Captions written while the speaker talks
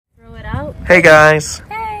Hey guys.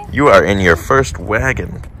 Hey. You are in your first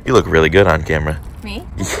wagon. You look really good on camera. Me?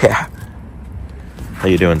 Yeah. How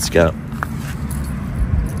you doing, Scout?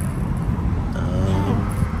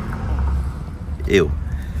 Ew.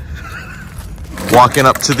 Walking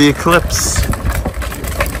up to the Eclipse.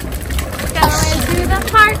 Going through the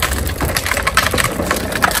park.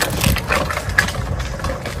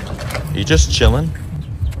 You just chilling?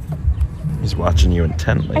 He's watching you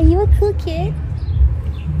intently. Are you a cool kid?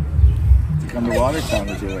 Underwater sound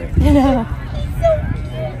is doing it. Yeah.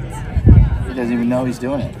 He doesn't even know he's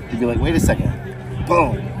doing it. He'd be like, wait a second.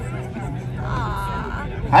 Boom.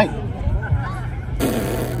 Hi.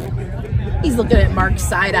 He's looking at Mark's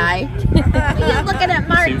side eye. He's looking at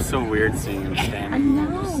Mark. Seems so weird seeing him standing. I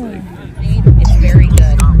know. Just like... It's very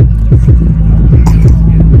good.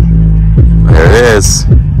 There it is.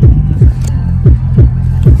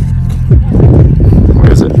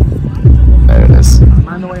 Where is it? There it is. Am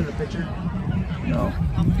I in the way of the picture? No.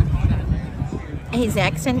 Hey,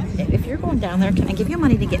 Zaxton, if you're going down there, can I give you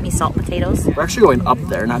money to get me salt potatoes? We're actually going up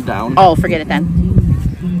there, not down. Oh, forget it then.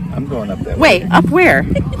 I'm going up that way. Wait, up where?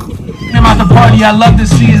 I'm at the party, I love to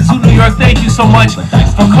see it. Zoo New York, thank you so much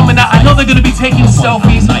for coming out. I know they're gonna be taking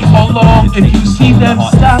selfies all along. If you see them,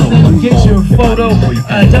 stop them, get your photo.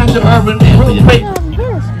 Dr. Urban, real quick.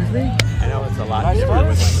 I know it's a lot different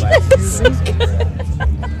with my glasses.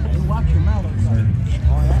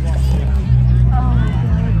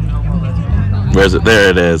 Where's it? There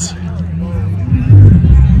it is.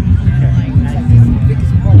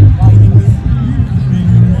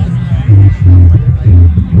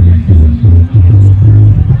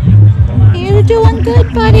 You're doing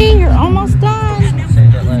good, buddy. You're almost done.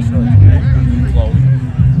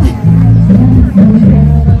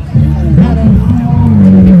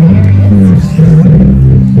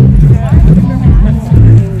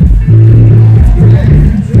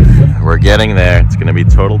 We're getting there. It's gonna be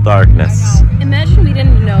total darkness. Imagine we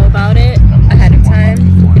didn't know about it ahead of time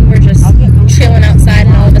and we're just chilling outside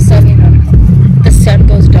and all of a sudden the sun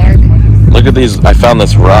goes dark. Look at these. I found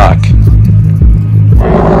this rock.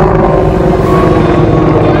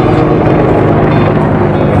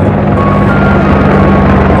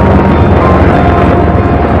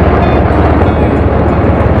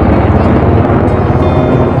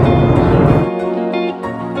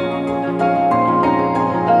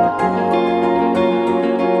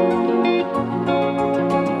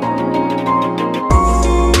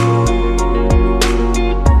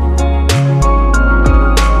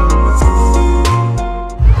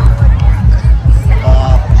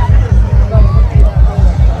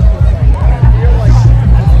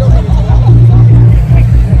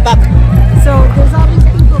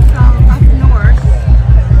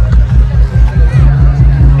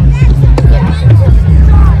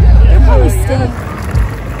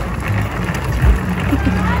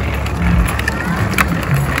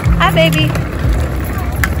 Hi, baby.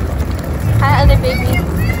 Hi, other baby.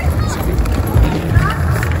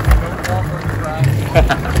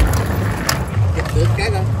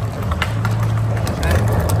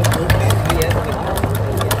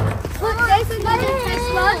 Look, there's another fish.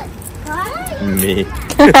 Me.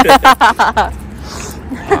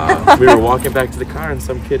 We were walking back to the car and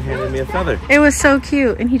some kid handed me a feather. It was so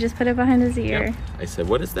cute, and he just put it behind his ear. Yep. I said,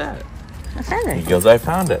 what is that? A feather. He goes, I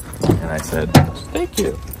found it. And I said, thank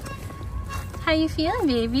you. How you feeling,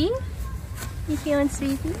 baby? You feeling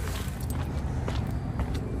sleepy?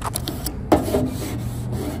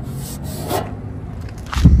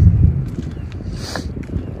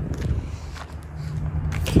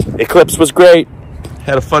 Eclipse was great.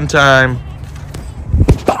 Had a fun time.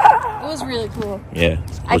 It was really cool. Yeah.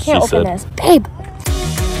 I can't open this. Babe!